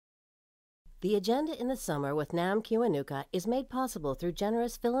The Agenda in the Summer with Nam Kiwanuka is made possible through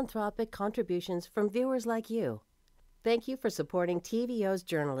generous philanthropic contributions from viewers like you. Thank you for supporting TVO's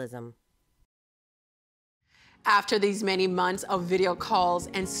journalism. After these many months of video calls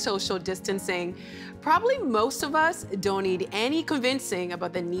and social distancing, probably most of us don't need any convincing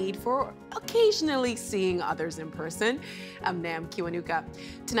about the need for occasionally seeing others in person. I'm Nam Kiwanuka.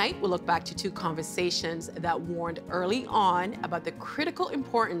 Tonight, we'll look back to two conversations that warned early on about the critical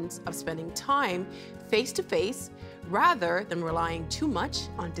importance of spending time face-to-face rather than relying too much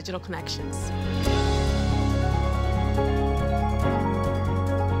on digital connections.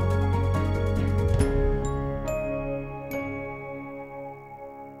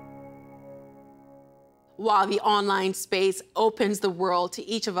 While the online space opens the world to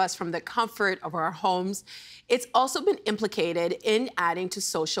each of us from the comfort of our homes, it's also been implicated in adding to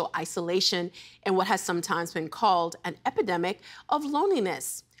social isolation and what has sometimes been called an epidemic of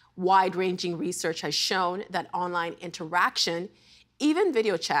loneliness. Wide-ranging research has shown that online interaction, even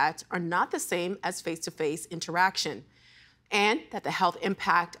video chats, are not the same as face-to-face interaction, and that the health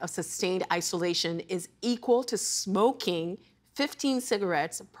impact of sustained isolation is equal to smoking 15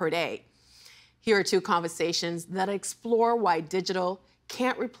 cigarettes per day. Here are two conversations that explore why digital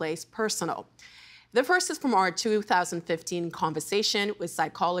can't replace personal. The first is from our 2015 conversation with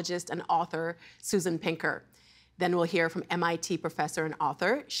psychologist and author Susan Pinker. Then we'll hear from MIT professor and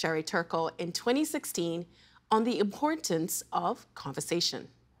author Sherry Turkle in 2016 on the importance of conversation.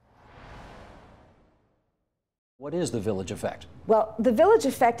 What is the village effect? Well, the village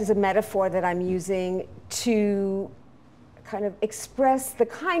effect is a metaphor that I'm using to kind of express the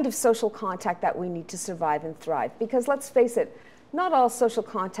kind of social contact that we need to survive and thrive. Because let's face it, not all social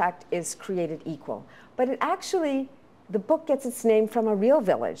contact is created equal. But it actually, the book gets its name from a real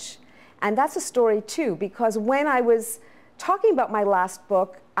village. And that's a story too, because when I was talking about my last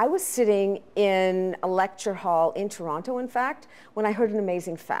book, I was sitting in a lecture hall in Toronto, in fact, when I heard an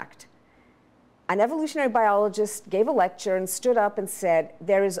amazing fact. An evolutionary biologist gave a lecture and stood up and said,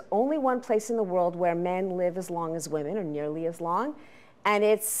 there is only one place in the world where men live as long as women, or nearly as long, and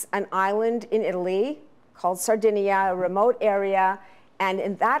it's an island in Italy called Sardinia, a remote area, and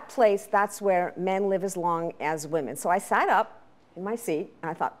in that place, that's where men live as long as women. So I sat up in my seat,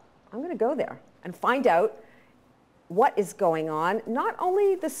 and I thought, I'm going to go there and find out what is going on, not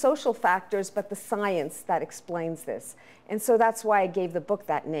only the social factors, but the science that explains this. And so that's why I gave the book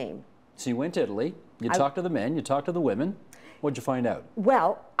that name. So you went to Italy, you talked to the men, you talked to the women. What'd you find out?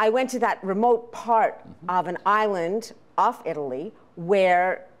 Well, I went to that remote part of an island off Italy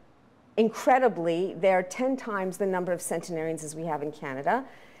where, incredibly, there are 10 times the number of centenarians as we have in Canada,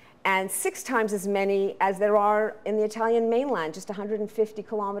 and 6 times as many as there are in the Italian mainland, just 150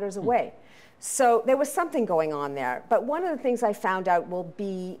 kilometers away. So there was something going on there. But one of the things I found out will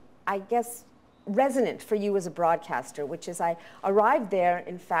be, I guess, resonant for you as a broadcaster, which is I arrived there,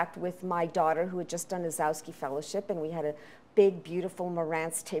 in fact, with my daughter who had just done a Zowski Fellowship, and we had a big, beautiful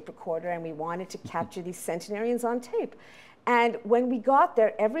Marantz tape recorder, and we wanted to capture these centenarians on tape. And when we got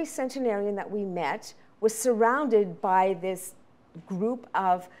there, every centenarian that we met was surrounded by this group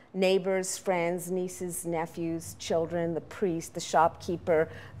of neighbors, friends, nieces, nephews, children, the priest, the shopkeeper,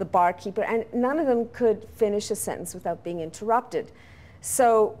 the barkeeper, and none of them could finish a sentence without being interrupted.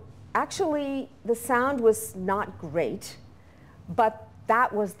 So actually, the sound was not great, but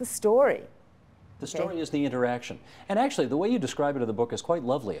that was the story. The story is the interaction. And actually, the way you describe it in the book is quite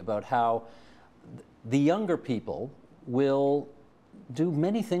lovely about how the younger people will do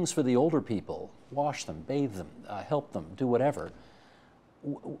many things for the older people, wash them, bathe them, help them, do whatever,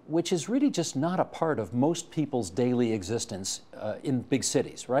 which is really just not a part of most people's daily existence in big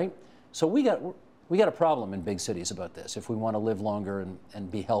cities, right? So we got a problem in big cities about this if we want to live longer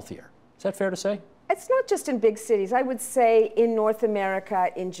and be healthier. Is that fair to say? It's not just in big cities. I would say in North America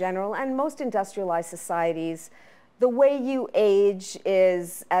in general and most industrialized societies, the way you age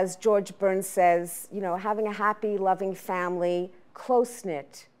is, as George Burns says, you know, having a happy, loving family,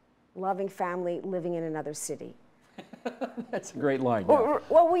 close-knit, loving family living in another city. That's a great line. Yeah.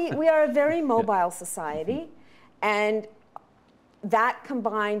 Well, we are a very mobile society, and that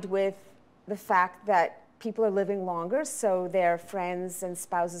combined with the fact that people are living longer, so their friends and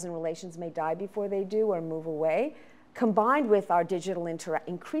spouses and relations may die before they do or move away, combined with our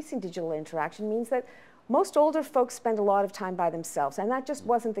increasing digital interaction means that most older folks spend a lot of time by themselves, and that just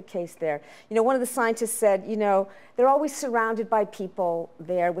wasn't the case there. You know, one of the scientists said, you know, they're always surrounded by people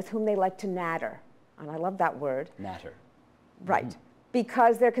there with whom they like to natter, and I love that word. Natter. Right.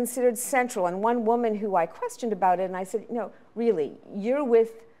 Because they're considered central. And one woman who I questioned about it, and I said, no, really, you're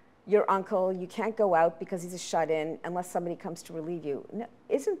with your uncle, you can't go out because he's a shut-in unless somebody comes to relieve you. No,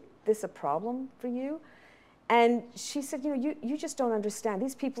 isn't this a problem for you? And she said, you know, you just don't understand.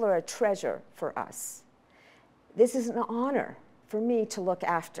 These people are a treasure for us. This is an honor for me to look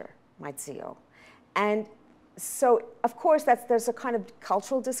after my Zio. And so, of course, there's a kind of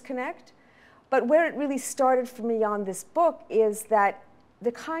cultural disconnect. But where it really started for me on this book is that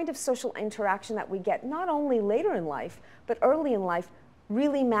the kind of social interaction that we get, not only later in life, but early in life,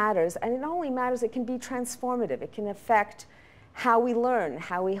 really matters. And it not only matters, it can be transformative. It can affect how we learn,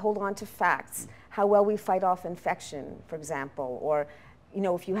 how we hold on to facts, how well we fight off infection, for example, or you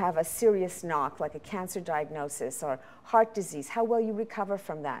know, if you have a serious knock, like a cancer diagnosis or heart disease, how well you recover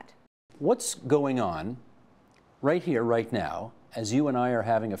from that. What's going on right here, right now, as you and I are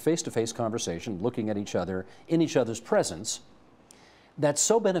having a face-to-face conversation, looking at each other, in each other's presence, that's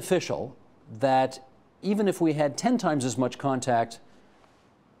so beneficial that even if we had 10 times as much contact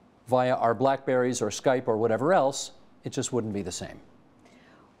via our Blackberries or Skype or whatever else, it just wouldn't be the same?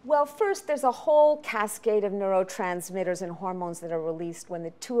 Well, first, there's a whole cascade of neurotransmitters and hormones that are released when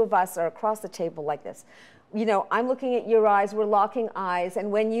the two of us are across the table like this. You know, I'm looking at your eyes, we're locking eyes, and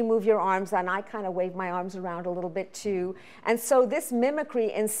when you move your arms, and I kind of wave my arms around a little bit too. And so this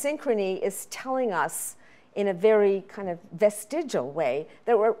mimicry and synchrony is telling us in a very kind of vestigial way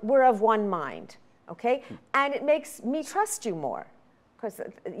that we're of one mind, okay? And it makes me trust you more. Because,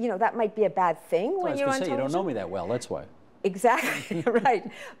 you know, that might be a bad thing when you're on television. You don't know me that well, that's why. Exactly, right.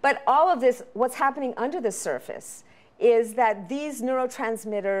 But all of this, what's happening under the surface is that these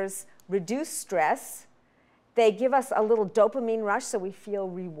neurotransmitters reduce stress. They give us a little dopamine rush so we feel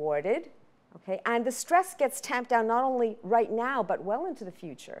rewarded, okay? And the stress gets tamped down not only right now, but well into the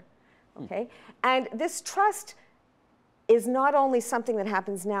future, okay? And this trust is not only something that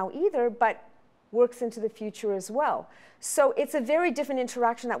happens now either, but works into the future as well. So it's a very different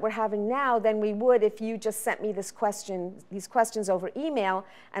interaction that we're having now than we would if you just sent me these questions over email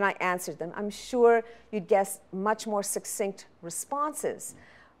and I answered them. I'm sure you'd get much more succinct responses.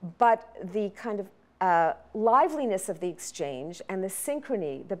 But the kind of liveliness of the exchange and the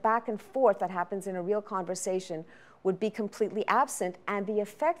synchrony, the back and forth that happens in a real conversation would be completely absent, and the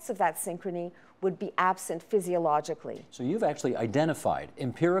effects of that synchrony would be absent physiologically. So you've actually identified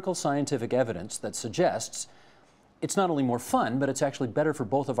empirical scientific evidence that suggests it's not only more fun, but it's actually better for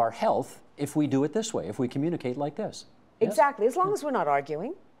both of our health if we do it this way, if we communicate like this. Yes? Exactly, as long as we're not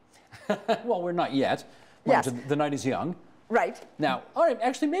arguing. Well, we're not yet. Yes. The night is young. Right. Now, all right,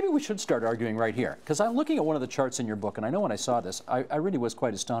 actually, maybe we should start arguing right here, because I'm looking at one of the charts in your book, and I know when I saw this, I really was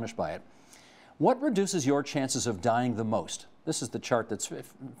quite astonished by it. What reduces your chances of dying the most? This is the chart that's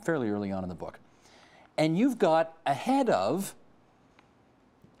fairly early on in the book. And you've got ahead of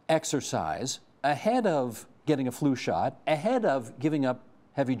exercise, ahead of getting a flu shot, ahead of giving up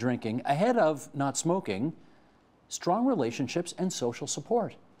heavy drinking, ahead of not smoking, strong relationships and social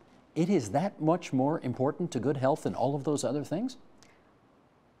support. It is that much more important to good health than all of those other things?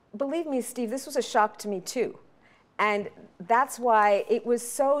 Believe me, Steve, this was a shock to me too. And that's why it was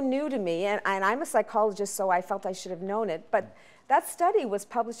so new to me. And I'm a psychologist, so I felt I should have known it. But that study was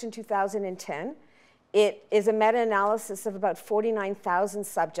published in 2010. It is a meta-analysis of about 49,000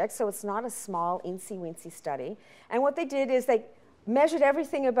 subjects, so it's not a small, eensy-weensy study. And what they did is they measured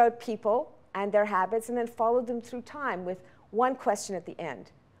everything about people and their habits and then followed them through time with one question at the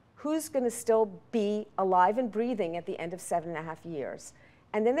end. Who's going to still be alive and breathing at the end of 7.5 years?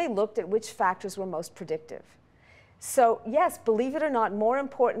 And then they looked at which factors were most predictive. So yes, believe it or not, more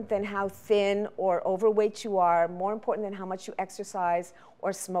important than how thin or overweight you are, more important than how much you exercise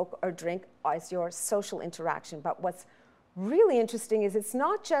or smoke or drink is your social interaction. But what's really interesting is it's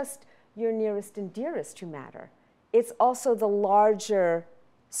not just your nearest and dearest who matter. It's also the larger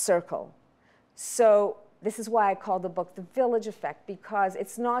circle. So this is why I call the book The Village Effect, because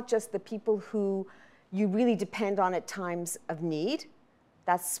it's not just the people who you really depend on at times of need.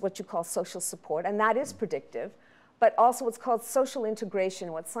 That's what you call social support, and that is predictive. But also what's called social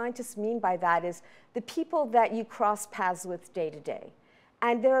integration. What scientists mean by that is the people that you cross paths with day to day.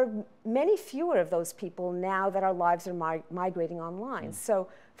 And there are many fewer of those people now that our lives are migrating online. So,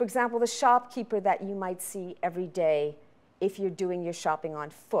 for example, the shopkeeper that you might see every day if you're doing your shopping on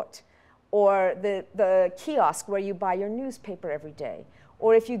foot, or the kiosk where you buy your newspaper every day,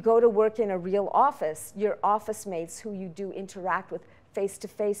 or if you go to work in a real office, your office mates who you do interact with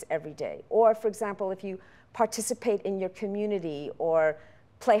face-to-face every day. Or, for example, if you participate in your community or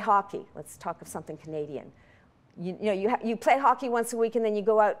play hockey. Let's talk of something Canadian. You play hockey once a week and then you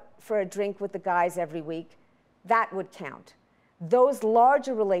go out for a drink with the guys every week. That would count. Those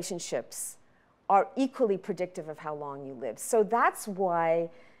larger relationships are equally predictive of how long you live. So that's why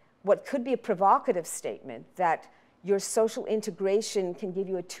what could be a provocative statement that your social integration can give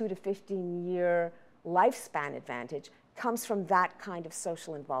you a 2 to 15-year lifespan advantage, comes from that kind of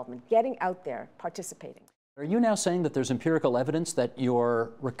social involvement, getting out there, participating. Are you now saying that there's empirical evidence that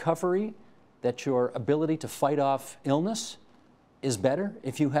your recovery, that your ability to fight off illness is better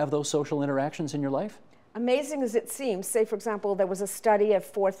if you have those social interactions in your life? Amazing as it seems, say, for example, there was a study of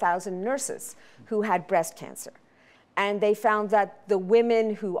 4,000 nurses who had breast cancer. And they found that the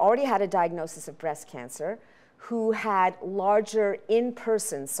women who already had a diagnosis of breast cancer, who had larger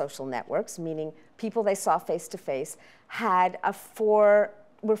in-person social networks, meaning people they saw face-to-face,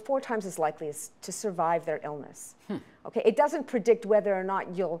 were 4 times as likely to survive their illness. Okay, it doesn't predict whether or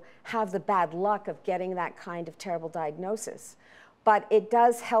not you'll have the bad luck of getting that kind of terrible diagnosis, but it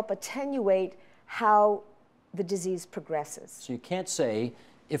does help attenuate how the disease progresses. So you can't say,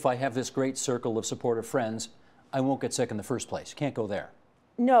 if I have this great circle of supportive friends, I won't get sick in the first place. You can't go there.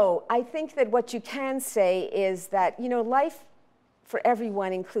 No, I think that what you can say is that, you know, life for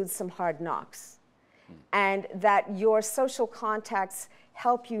everyone includes some hard knocks, and that your social contacts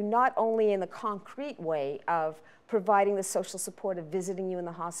help you not only in the concrete way of providing the social support of visiting you in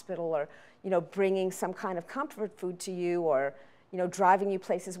the hospital, or, you know, bringing some kind of comfort food to you, or, you know, driving you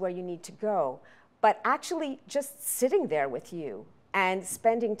places where you need to go, but actually just sitting there with you and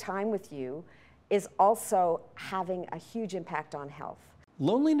spending time with you is also having a huge impact on health.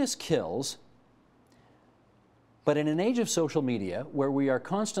 Loneliness kills, but in an age of social media where we are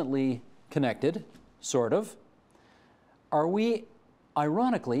constantly connected, sort of, are we,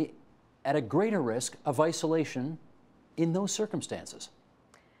 ironically, at a greater risk of isolation in those circumstances?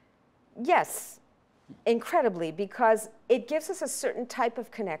 Yes, incredibly, because it gives us a certain type of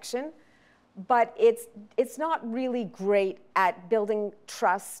connection, but it's not really great at building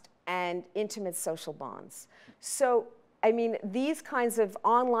trust and intimate social bonds. So, I mean, these kinds of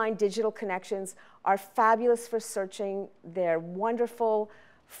online digital connections are fabulous for searching. They're wonderful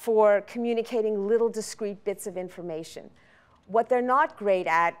for communicating little discrete bits of information. What they're not great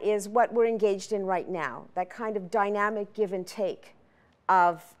at is what we're engaged in right now, that kind of dynamic give and take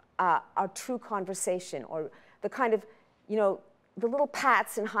of a true conversation, or the kind of, you know, the little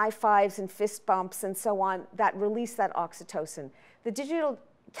pats and high fives and fist bumps and so on that release that oxytocin. The digital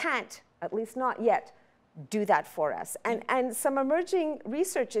can't, at least not yet, do that for us. And some emerging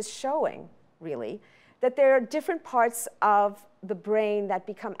research is showing, really, that there are different parts of the brain that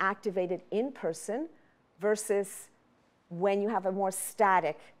become activated in person versus when you have a more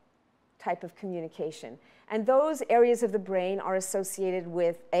static type of communication. And those areas of the brain are associated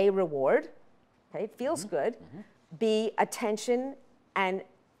with A, reward, okay, it feels good, B, attention, and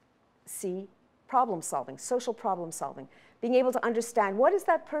C, problem solving, social problem solving. Being able to understand, what is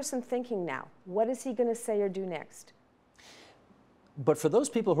that person thinking now? What is he going to say or do next? But for those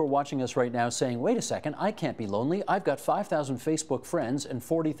people who are watching us right now saying, wait a second, I can't be lonely. I've got 5,000 Facebook friends and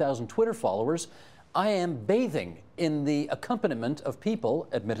 40,000 Twitter followers. I am bathing in the accompaniment of people,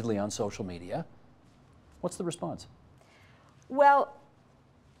 admittedly on social media. What's the response? Well,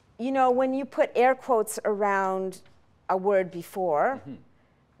 you know, when you put air quotes around a word before,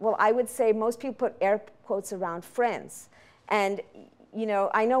 well, I would say most people put air quotes around friends. And, you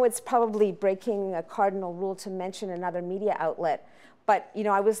know, I know it's probably breaking a cardinal rule to mention another media outlet, but, you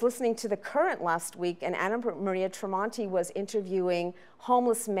know, I was listening to The Current last week, and Anna Maria Tremonti was interviewing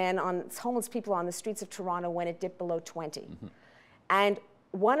homeless people on the streets of Toronto when it dipped below 20. And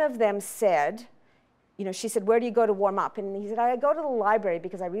one of them said, you know, she said, where do you go to warm up? And he said, I go to the library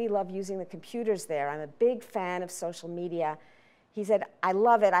because I really love using the computers there. I'm a big fan of social media. He said, I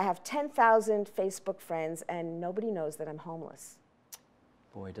love it. I have 10,000 Facebook friends, and nobody knows that I'm homeless.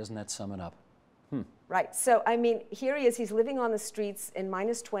 Boy, doesn't that sum it up? Right. So, I mean, here he is. He's living on the streets in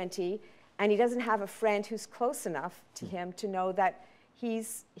 -20, and he doesn't have a friend who's close enough to him to know that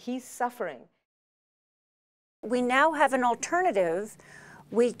he's suffering. We now have an alternative.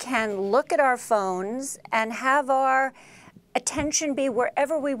 We can look at our phones and have our attention be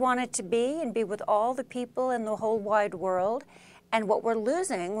wherever we want it to be and be with all the people in the whole wide world. And what we're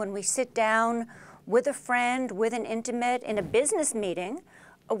losing when we sit down with a friend, with an intimate, in a business meeting,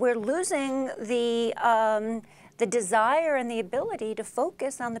 we're losing the desire and the ability to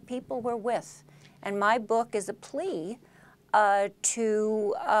focus on the people we're with. And my book is a plea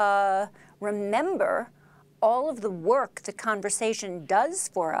to remember all of the work the conversation does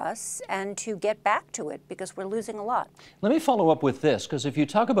for us and to get back to it, because we're losing a lot. Let me follow up with this, because if you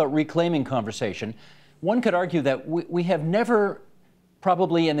talk about reclaiming conversation, one could argue that we have never,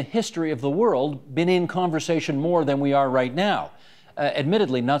 probably in the history of the world, been in conversation more than we are right now.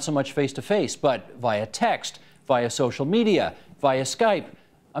 Admittedly, not so much face-to-face, but via text, via social media, via Skype.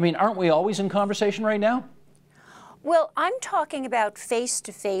 I mean, aren't we always in conversation right now? Well, I'm talking about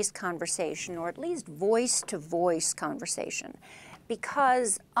face-to-face conversation, or at least voice-to-voice conversation,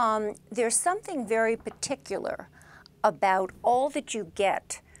 because there's something very particular about all that you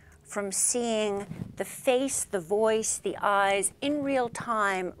get from seeing the face, the voice, the eyes in real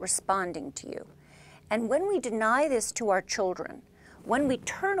time responding to you. And when we deny this to our children, when we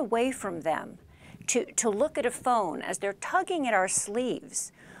turn away from them to look at a phone as they're tugging at our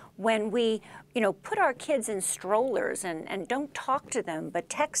sleeves, when we, put our kids in strollers and don't talk to them but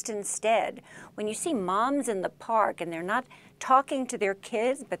text instead, when you see moms in the park and they're not talking to their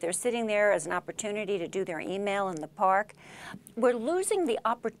kids but they're sitting there as an opportunity to do their email in the park, we're losing the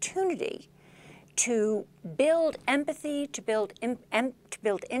opportunity to build empathy, to build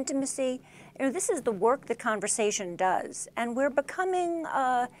intimacy. This is the work that conversation does, and we're becoming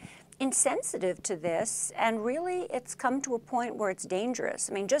insensitive to this, and really it's come to a point where it's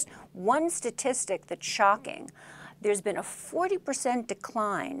dangerous. I mean, just one statistic that's shocking. There's been a 40%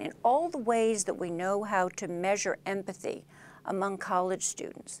 decline in all the ways that we know how to measure empathy among college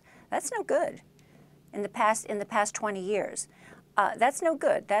students. That's no good in the past 20 years. That's no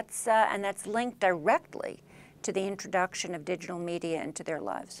good. And that's linked directly to the introduction of digital media into their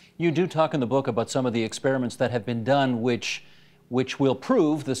lives. You do talk in the book about some of the experiments that have been done which will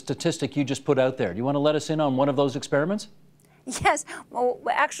prove the statistic you just put out there. Do you want to let us in on one of those experiments? Yes. Well,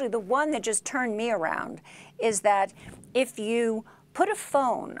 actually, the one that just turned me around is that if you put a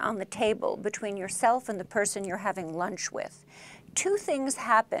phone on the table between yourself and the person you're having lunch with, two things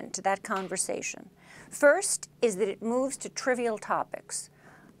happen to that conversation. First is that it moves to trivial topics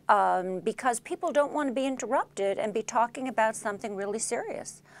because people don't want to be interrupted and be talking about something really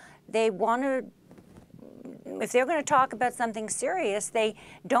serious. They want to, if they're going to talk about something serious, they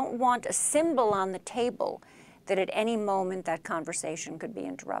don't want a symbol on the table that at any moment that conversation could be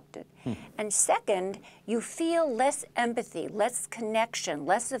interrupted. And second, you feel less empathy, less connection,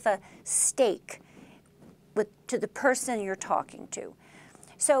 less of a stake to the person you're talking to.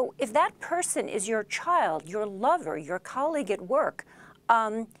 So if that person is your child, your lover, your colleague at work,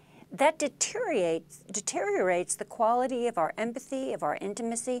 that deteriorates the quality of our empathy, of our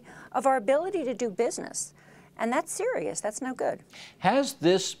intimacy, of our ability to do business. And that's serious. That's no good. Has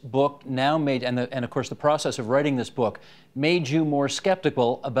this book now made, and of course the process of writing this book, made you more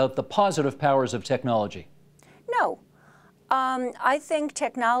skeptical about the positive powers of technology? No. I think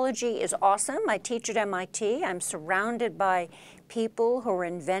technology is awesome. I teach at MIT. I'm surrounded by people who are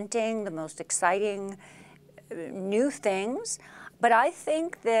inventing the most exciting new things. But I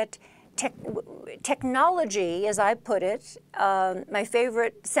think that technology, as I put it, my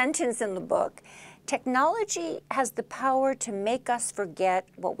favorite sentence in the book, technology has the power to make us forget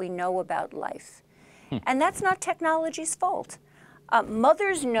what we know about life. And that's not technology's fault.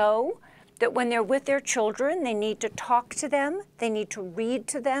 Mothers know that when they're with their children, they need to talk to them, they need to read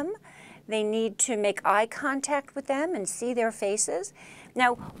to them, they need to make eye contact with them and see their faces.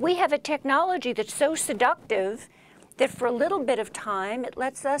 Now, we have a technology that's so seductive that for a little bit of time, it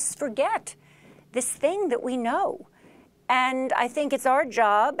lets us forget this thing that we know. And I think it's our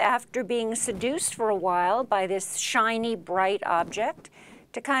job, after being seduced for a while by this shiny, bright object,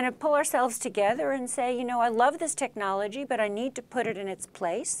 to kind of pull ourselves together and say, I love this technology, but I need to put it in its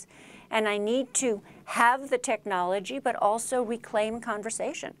place. And I need to have the technology, but also reclaim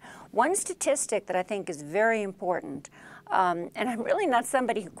conversation. One statistic that I think is very important, and I'm really not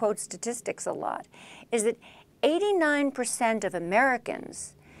somebody who quotes statistics a lot, is that 89% of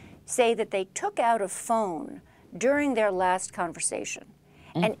Americans say that they took out a phone during their last conversation.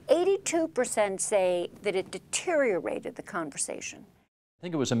 And 82% say that it deteriorated the conversation. I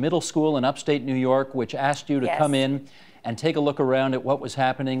think it was a middle school in upstate New York which asked you to come in and take a look around at what was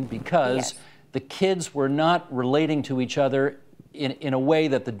happening because the kids were not relating to each other in a way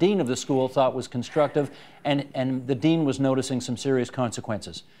that the dean of the school thought was constructive, and the dean was noticing some serious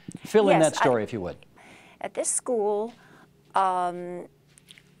consequences. Fill in that story, if you would. At this school, I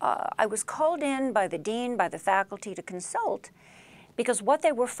was called in by the dean, by the faculty, to consult, because what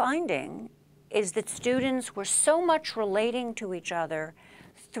they were finding is that students were so much relating to each other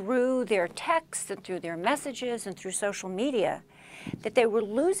through their texts and through their messages and through social media, that they were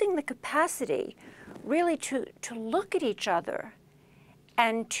losing the capacity really to look at each other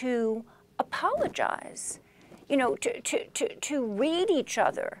and to apologize, to read each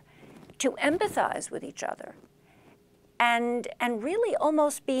other, to empathize with each other, and really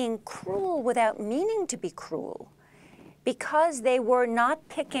almost being cruel without meaning to be cruel, because they were not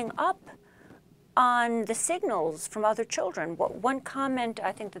picking up on the signals from other children. One comment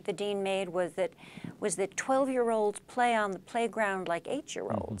I think that the dean made was that 12-year-olds play on the playground like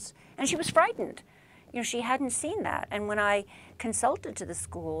 8-year-olds. And she was frightened. she hadn't seen that. And when I consulted to the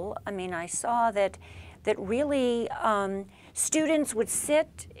school, I mean, I saw that really students would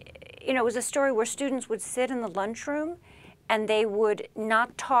sit, it was a story where students would sit in the lunchroom and they would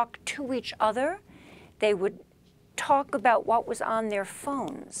not talk to each other. They would talk about what was on their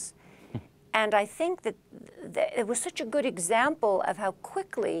phones. And I think that it was such a good example of how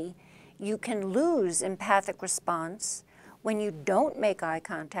quickly you can lose empathic response when you don't make eye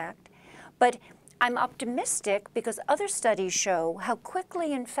contact. But I'm optimistic because other studies show how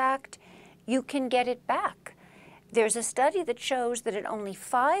quickly, in fact, you can get it back. There's a study that shows that in only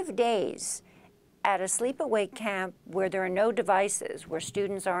 5 days at a sleep-awake camp where there are no devices, where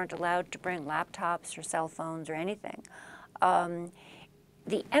students aren't allowed to bring laptops or cell phones or anything,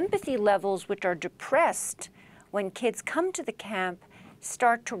 the empathy levels, which are depressed when kids come to the camp,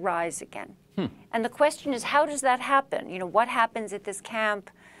 start to rise again. And the question is, how does that happen? What happens at this camp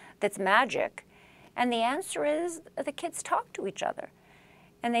that's magic? And the answer is the kids talk to each other.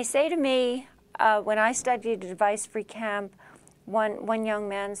 And they say to me, when I studied a device-free camp, one young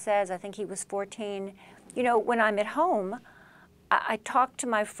man says, I think he was 14, when I'm at home, I talk to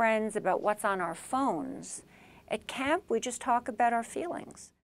my friends about what's on our phones. At camp, we just talk about our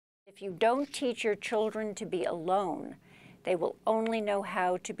feelings. If you don't teach your children to be alone, they will only know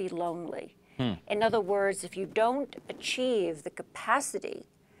how to be lonely. In other words, if you don't achieve the capacity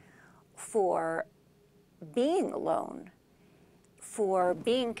for being alone, for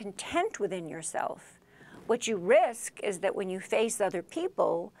being content within yourself, what you risk is that when you face other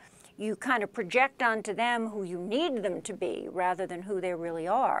people, you kind of project onto them who you need them to be rather than who they really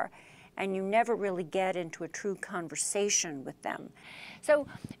are. And you never really get into a true conversation with them. So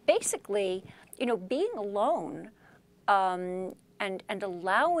basically, being alone and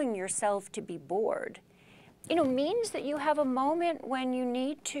allowing yourself to be bored, means that you have a moment when you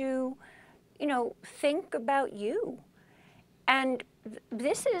need to, think about you. And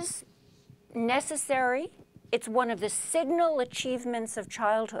this is necessary. It's one of the signal achievements of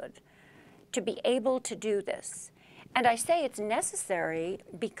childhood to be able to do this. And I say it's necessary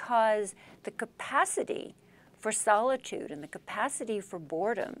because the capacity for solitude and the capacity for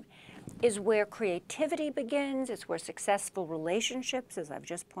boredom is where creativity begins. It's where successful relationships, as I've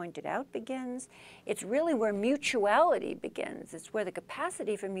just pointed out, begins. It's really where mutuality begins. It's where the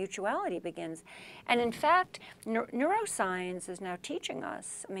capacity for mutuality begins. And in fact, neuroscience is now teaching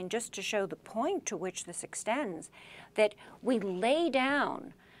us, just to show the point to which this extends, that we lay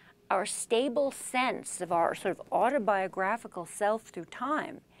down our stable sense of our sort of autobiographical self through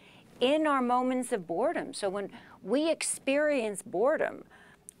time in our moments of boredom. So when we experience boredom,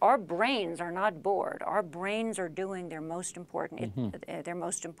 our brains are not bored. Our brains are doing their most important, their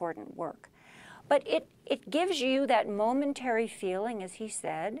most important work. But it gives you that momentary feeling, as he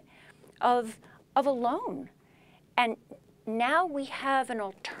said, of alone. And now we have an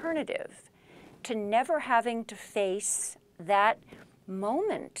alternative to never having to face that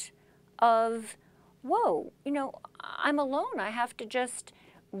moment of, whoa, I'm alone. I have to just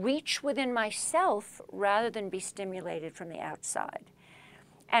reach within myself rather than be stimulated from the outside.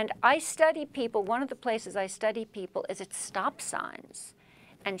 And I study people, one of the places I study people is at stop signs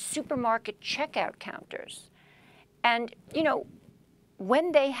and supermarket checkout counters. And,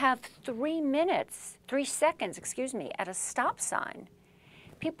 when they have 3 seconds, at a stop sign,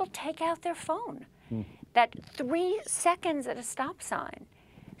 people take out their phone. That 3 seconds at a stop sign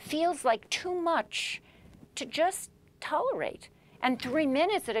feels like too much to just tolerate. And 3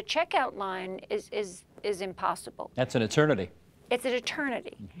 minutes at a checkout line is impossible. That's an eternity. It's an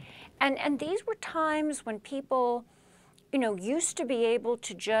eternity. And these were times when people, used to be able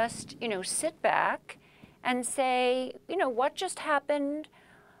to just, sit back and say, what just happened?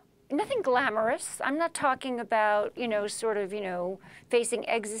 Nothing glamorous. I'm not talking about, facing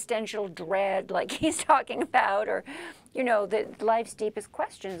existential dread like he's talking about, or, the life's deepest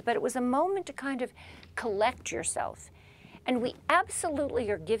questions. But it was a moment to kind of collect yourself. And we absolutely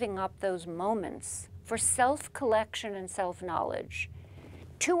are giving up those moments for self-collection and self-knowledge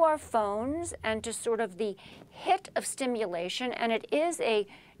to our phones and to sort of the hit of stimulation. And it is a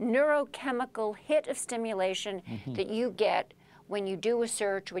neurochemical hit of stimulation that you get when you do a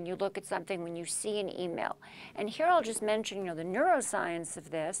search, when you look at something, when you see an email. And here I'll just mention, the neuroscience of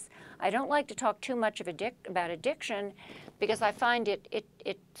this. I don't like to talk too much about addiction because I find it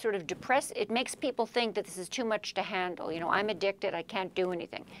sort of it makes people think that this is too much to handle. I'm addicted, I can't do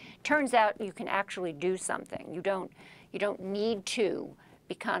anything. Turns out you can actually do something. You don't need to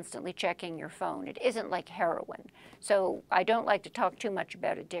be constantly checking your phone. It isn't like heroin. So I don't like to talk too much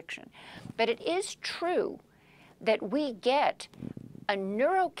about addiction. But it is true that we get a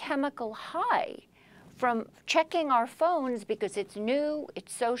neurochemical high from checking our phones because it's new,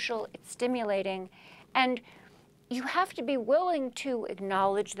 it's social, it's stimulating, and you have to be willing to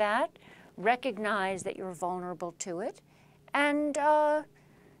acknowledge that, recognize that you're vulnerable to it, and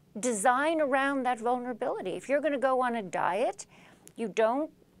design around that vulnerability. If you're going to go on a diet, you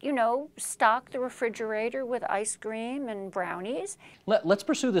don't, stock the refrigerator with ice cream and brownies. Let's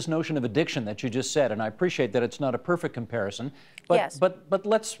pursue this notion of addiction that you just said, and I appreciate that it's not a perfect comparison, but, Yes. but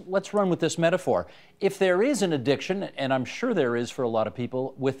let's run with this metaphor. If there is an addiction, and I'm sure there is for a lot of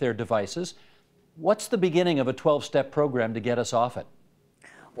people with their devices, what's the beginning of a 12-step program to get us off it?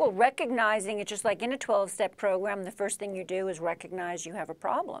 Well, recognizing it, just like in a 12-step program, the first thing you do is recognize you have a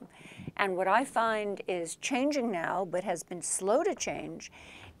problem. And what I find is changing now, but has been slow to change,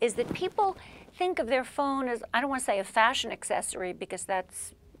 is that people think of their phone as, I don't want to say a fashion accessory because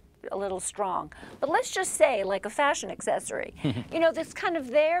that's a little strong, but let's just say like a fashion accessory. That's kind of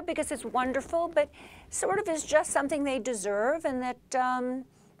there because it's wonderful, but sort of is just something they deserve, and that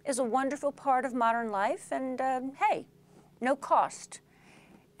is a wonderful part of modern life, and hey, no cost.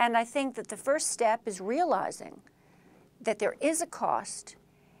 And I think that the first step is realizing that there is a cost,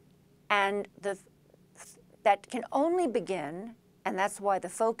 and that can only begin, and that's why the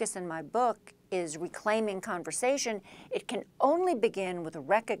focus in my book is reclaiming conversation. It can only begin with a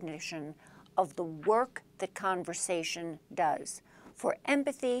recognition of the work that conversation does for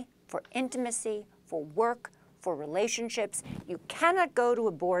empathy, for intimacy, for work, for relationships. You cannot go to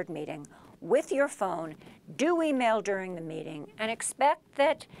a board meeting with your phone, do email during the meeting, and expect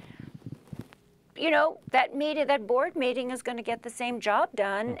that that board meeting is going to get the same job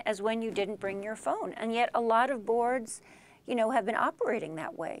done as when you didn't bring your phone. And yet a lot of boards, have been operating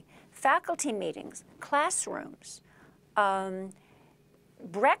that way. Faculty meetings, classrooms,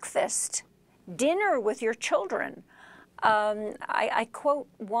 breakfast, dinner with your children. I quote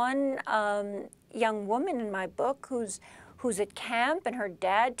one young woman in my book who's at camp, and her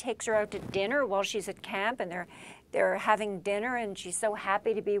dad takes her out to dinner while she's at camp, and they're having dinner, and she's so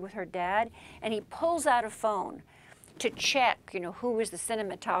happy to be with her dad, and he pulls out a phone to check, who is the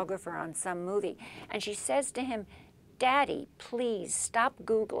cinematographer on some movie, and she says to him, "Daddy, please stop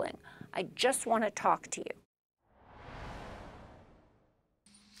Googling. I just want to talk to you."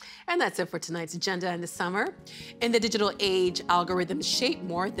 And that's it for tonight's agenda in the summer. In the digital age, algorithms shape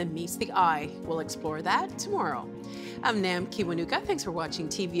more than meets the eye. We'll explore that tomorrow. I'm Nam Kiwanuka. Thanks for watching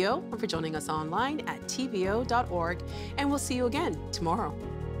TVO and for joining us online at tvo.org. And we'll see you again tomorrow.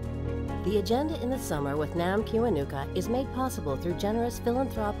 The Agenda in the Summer with Nam Kiwanuka is made possible through generous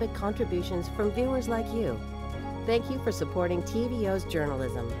philanthropic contributions from viewers like you. Thank you for supporting TVO's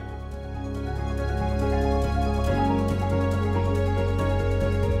journalism.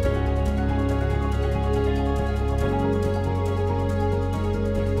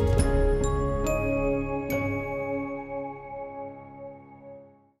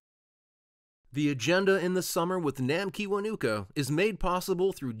 The Agenda in the Summer with Nam Kiwanuka is made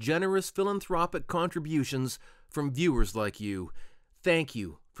possible through generous philanthropic contributions from viewers like you. Thank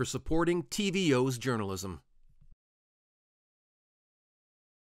you for supporting TVO's journalism.